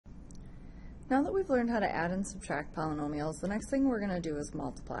Now that we've learned how to add and subtract polynomials, the next thing we're going to do is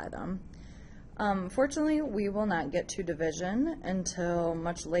multiply them. Fortunately, we will not get to division until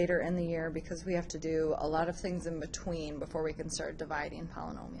much later in the year because we have to do a lot of things in between before we can start dividing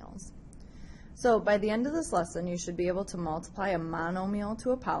polynomials. So by the end of this lesson, you should be able to multiply a monomial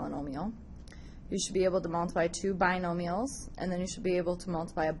to a polynomial. You should be able to multiply two binomials, and then you should be able to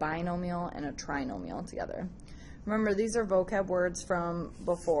multiply a binomial and a trinomial together. Remember, these are vocab words from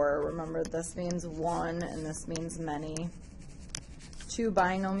before. Remember, this means one and this means many. Two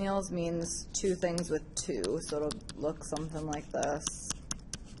binomials means two things with two, so it'll look something like this.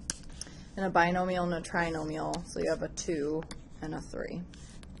 And a binomial and a trinomial, so you have a 2 and a 3.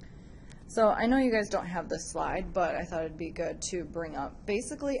 So I know you guys don't have this slide, but I thought it'd be good to bring up.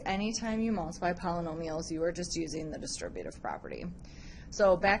 Basically, anytime you multiply polynomials, you are just using the distributive property.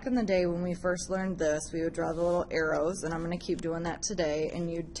 So back in the day when we first learned this, we would draw the little arrows, and I'm going to keep doing that today,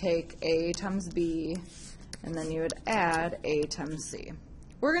 and you'd take A times B, and then you would add A times C.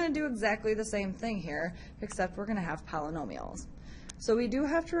 We're going to do exactly the same thing here, except we're going to have polynomials. So we do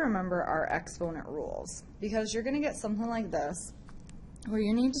have to remember our exponent rules, because you're going to get something like this, where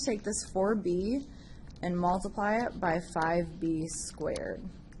you need to take this 4b and multiply it by 5b squared.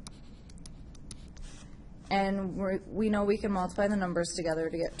 And we know we can multiply the numbers together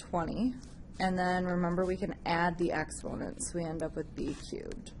to get 20. And then remember, we can add the exponents. We end up with b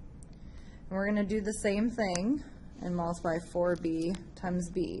cubed. And we're going to do the same thing and multiply 4b times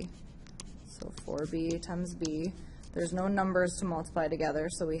b. So 4b times b. There's no numbers to multiply together,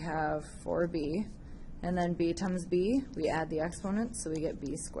 so we have 4b. And then b times b, we add the exponents, so we get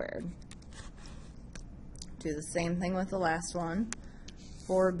b squared. Do the same thing with the last one.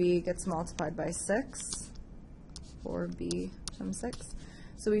 4b gets multiplied by 6. 4b times 6.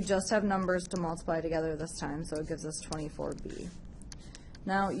 So we just have numbers to multiply together this time, so it gives us 24b.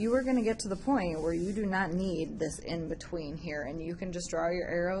 Now, you are going to get to the point where you do not need this in between here, and you can just draw your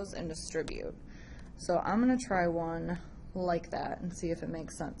arrows and distribute. So I'm going to try one like that and see if it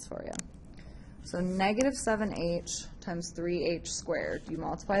makes sense for you. So negative 7h times 3h squared. You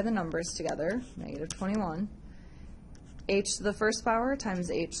multiply the numbers together, negative 21. H to the first power times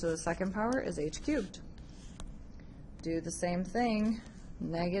h to the second power is h cubed. Do the same thing,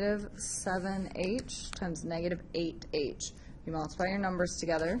 negative 7h times negative 8h. You multiply your numbers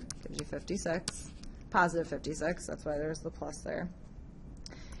together, gives you 56, positive 56, that's why there's the plus there.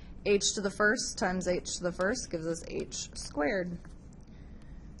 H to the first times h to the first gives us h squared.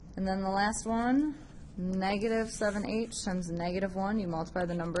 And then the last one, negative 7h times negative 1, you multiply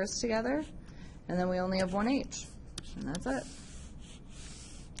the numbers together, and then we only have 1h, and that's it.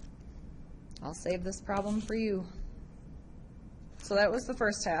 I'll save this problem for you. So that was the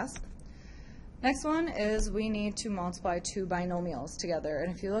first task. Next one is we need to multiply two binomials together,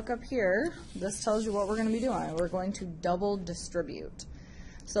 and if you look up here, this tells you what we're going to be doing. We're going to double distribute.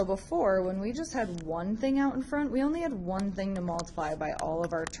 So before, when we just had one thing out in front, we only had one thing to multiply by all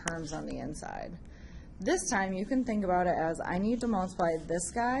of our terms on the inside. This time, you can think about it as I need to multiply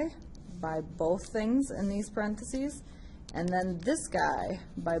this guy by both things in these parentheses, and then this guy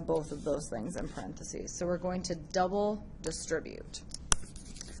by both of those things in parentheses. So we're going to double distribute.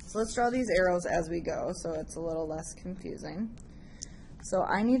 So let's draw these arrows as we go so it's a little less confusing. So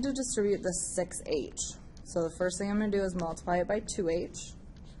I need to distribute the 6h. So the first thing I'm going to do is multiply it by 2h.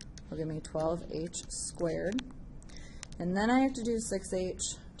 Will give me 12h squared. And then I have to do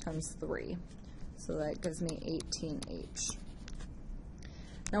 6h times 3. So that gives me 18h.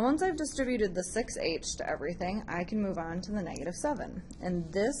 Now once I've distributed the 6h to everything, I can move on to the negative 7.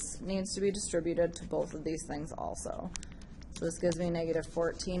 And this needs to be distributed to both of these things also. So this gives me negative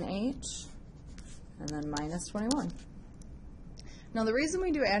 14h and then minus 21. Now the reason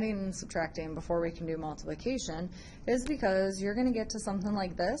we do adding and subtracting before we can do multiplication is because you're going to get to something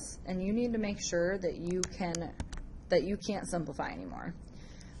like this and you need to make sure that you can't simplify anymore.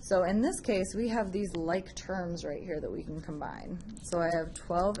 So in this case, we have these like terms right here that we can combine. So I have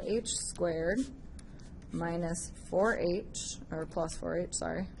 12h squared minus 4h, or plus 4h,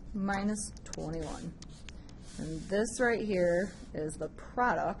 sorry, minus 21. And this right here is the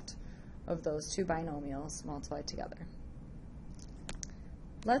product of those two binomials multiplied together.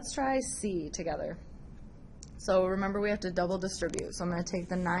 Let's try C together. So remember, we have to double distribute. So I'm going to take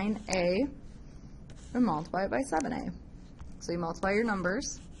the 9a and multiply it by 7a. So you multiply your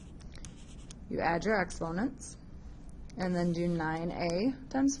numbers, you add your exponents, and then do 9a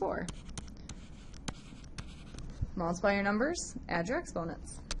times 4. Multiply your numbers, add your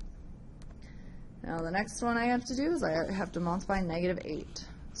exponents. Now the next one I have to do is I have to multiply negative 8.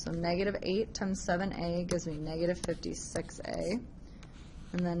 So negative 8 times 7a gives me negative 56a.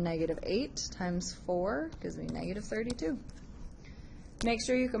 And then negative 8 times 4 gives me negative 32. Make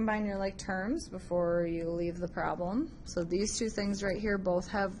sure you combine your like terms before you leave the problem. So these two things right here both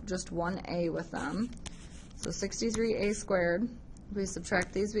have just one a with them. So 63a squared, if we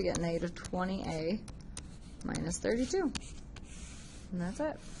subtract these, we get negative 20a minus 32. And that's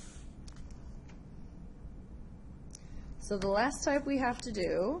it. So the last type we have to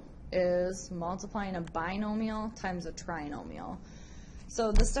do is multiplying a binomial times a trinomial.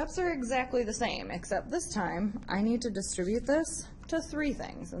 So the steps are exactly the same, except this time I need to distribute this to 3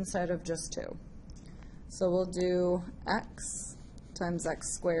 things instead of just 2. So we'll do x times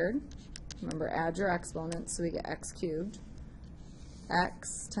x squared. Remember, add your exponents so we get x cubed.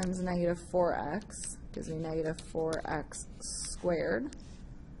 X times negative 4x gives me negative 4x squared.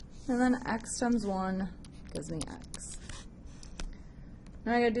 And then x times 1 gives me x.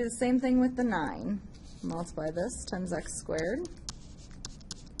 Now I gotta do the same thing with the 9. Multiply this times x squared.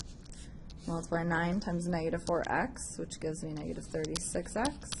 Multiply 9 times negative 4x, which gives me negative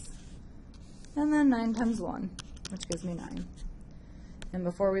 36x. And then 9 times 1, which gives me 9. And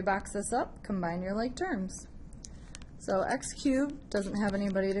before we box this up, combine your like terms. So x cubed doesn't have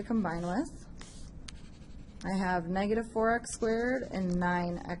anybody to combine with. I have negative 4x squared and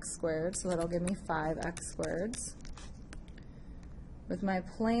 9x squared, so that'll give me 5x squareds. With my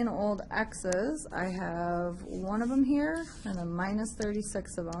plain old x's, I have one of them here and a minus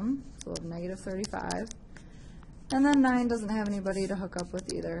 36 of them, so we'll have negative 35. And then 9 doesn't have anybody to hook up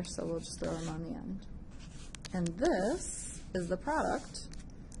with either, so we'll just throw them on the end. And this is the product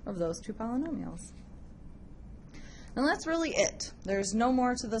of those two polynomials. And that's really it. There's no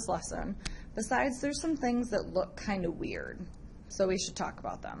more to this lesson. Besides, there's some things that look kind of weird, so we should talk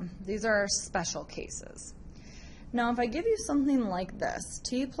about them. These are our special cases. Now, if I give you something like this,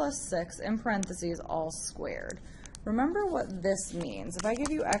 t plus 6 in parentheses all squared, remember what this means. If I give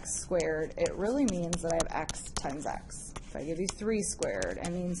you x squared, it really means that I have x times x. If I give you 3 squared,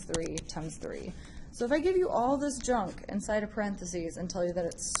 it means 3 times 3. So if I give you all this junk inside of parentheses and tell you that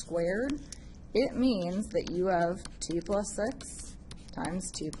it's squared, it means that you have t plus 6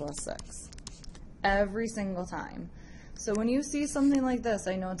 times t plus 6 every single time. So when you see something like this,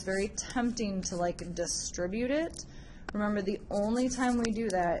 I know it's very tempting to like distribute it. Remember, the only time we do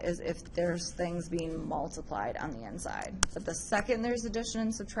that is if there's things being multiplied on the inside. But the second there's addition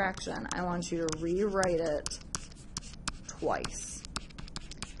and subtraction, I want you to rewrite it twice.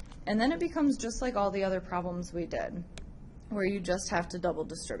 And then it becomes just like all the other problems we did, where you just have to double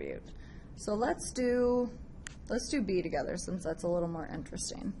distribute. So let's do b together, since that's a little more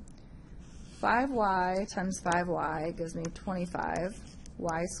interesting. 5y times 5y gives me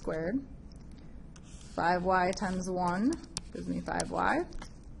 25y squared. 5y times 1 gives me 5y.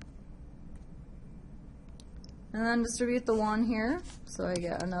 And then distribute the 1 here, so I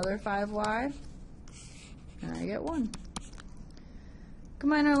get another 5y, and I get 1.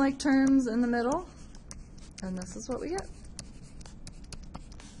 Combine our like terms in the middle, and this is what we get.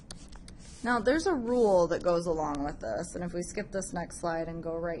 Now, there's a rule that goes along with this, and if we skip this next slide and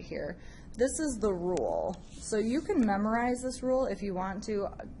go right here, this is the rule. So you can memorize this rule if you want to.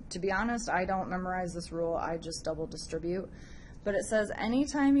 To be honest, I don't memorize this rule, I just double distribute. But it says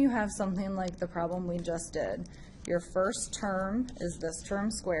anytime you have something like the problem we just did, your first term is this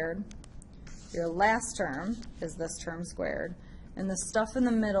term squared, your last term is this term squared, and the stuff in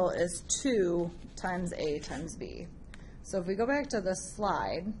the middle is 2 times a times b. So if we go back to this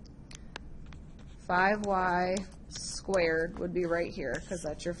slide, 5y squared would be right here, because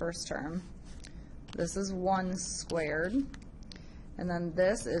that's your first term. This is 1 squared, and then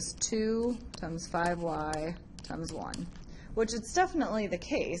this is 2 times 5y times 1, which it's definitely the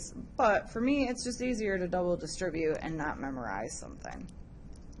case, but for me it's just easier to double distribute and not memorize something.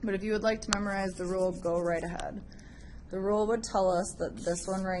 But if you would like to memorize the rule, go right ahead. The rule would tell us that this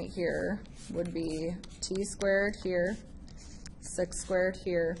one right here would be t squared here, 6 squared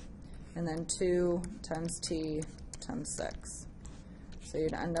here, and then 2 times t times 6. So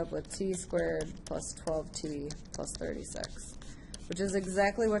you'd end up with t squared plus 12t plus 36, which is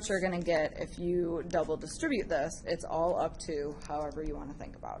exactly what you're going to get if you double distribute this. It's all up to however you want to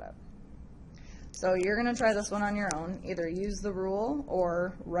think about it. So you're going to try this one on your own. Either use the rule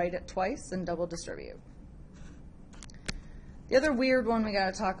or write it twice and double distribute. The other weird one we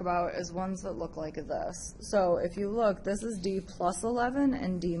got to talk about is ones that look like this. So if you look, this is d plus 11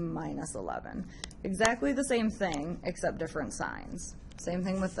 and d minus 11. Exactly the same thing, except different signs. Same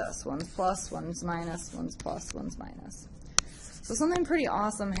thing with this. One's plus, one's minus, one's plus, one's minus. So something pretty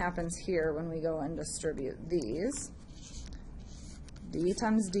awesome happens here when we go and distribute these. D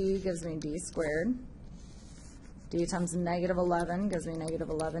times d gives me d squared. d times negative 11 gives me negative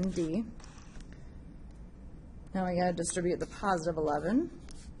 11d. Now we got to distribute the positive 11,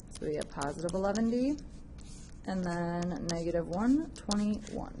 so we get positive 11d, and then negative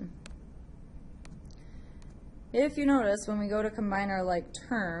 121. If you notice, when we go to combine our like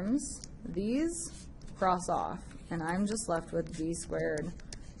terms, these cross off, and I'm just left with d squared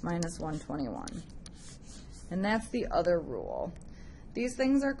minus 121. And that's the other rule. These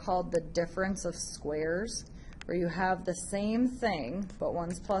things are called the difference of squares, where you have the same thing, but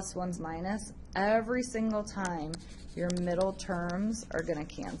one's plus, one's minus. Every single time, your middle terms are going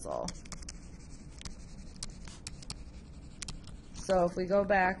to cancel. So if we go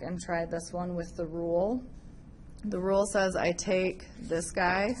back and try this one with the rule says I take this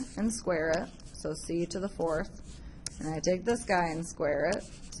guy and square it, so c to the 4th, and I take this guy and square it,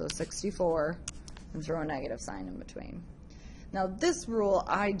 so 64, and throw a negative sign in between. Now this rule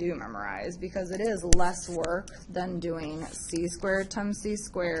I do memorize because it is less work than doing c squared times c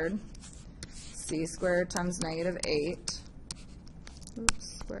squared times negative 8,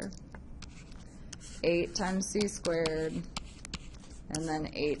 oops, square, 8 times c squared, and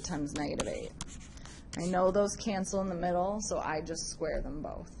then 8 times negative 8. I know those cancel in the middle, so I just square them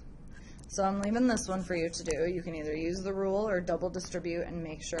both. So I'm leaving this one for you to do. You can either use the rule or double distribute and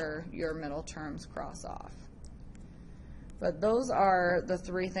make sure your middle terms cross off. But those are the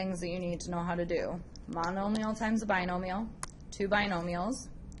 3 things that you need to know how to do. Monomial times a binomial, 2 binomials,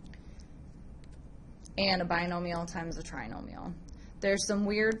 and a binomial times a trinomial. There's some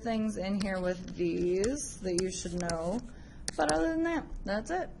weird things in here with these that you should know, but other than that,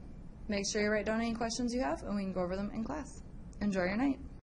 that's it. Make sure you write down any questions you have, and we can go over them in class. Enjoy your night.